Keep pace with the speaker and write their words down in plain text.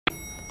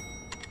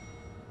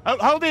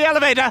Hold the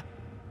elevator!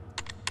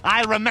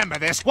 I'll remember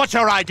this. What's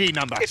your ID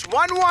number? It's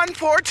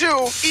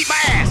 1142. Eat my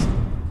ass.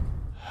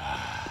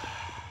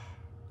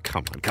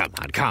 Come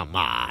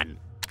on.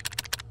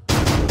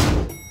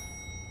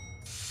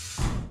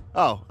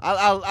 Oh,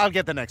 I'll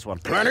get the next one.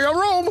 Plenty of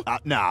room.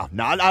 No,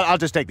 I'll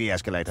just take the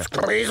escalator.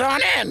 Squeeze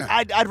on in.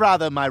 I'd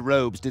rather my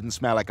robes didn't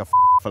smell like a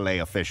fillet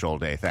of fish all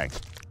day,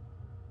 thanks.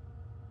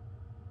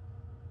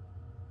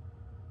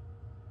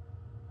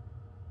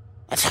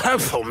 That's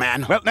hurtful,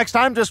 man. Well, next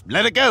time, just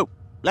let it go.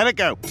 Let it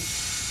go.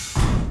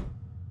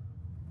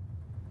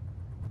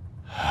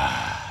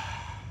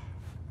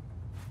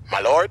 My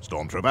lord.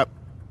 Stormtrooper.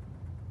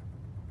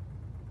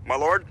 My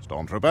lord.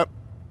 Stormtrooper.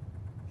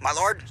 My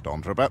lord.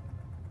 Stormtrooper.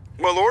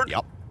 My lord.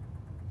 Yup.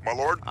 My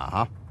lord.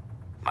 Uh-huh.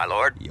 My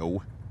lord.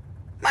 Yo.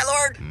 My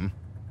lord.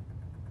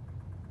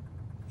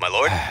 My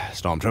lord.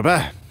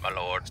 Stormtrooper. My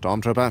lord.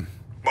 Stormtrooper.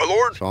 My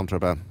lord.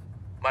 Stormtrooper.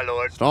 My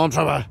lord.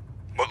 Stormtrooper.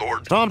 My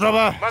lord.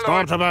 Stormtrooper. My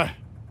lord. Stormtrooper.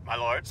 My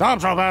lord.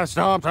 Stormtrooper.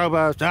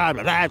 Stormtrooper.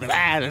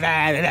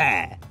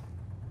 Stormtrooper.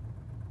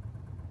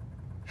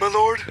 My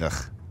lord.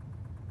 Ugh.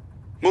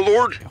 My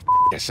lord. Go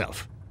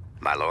yourself.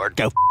 My lord.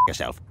 Go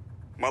yourself.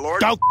 My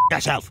lord. Go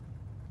yourself.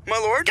 My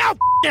lord. Go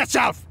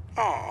yourself.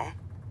 Aw.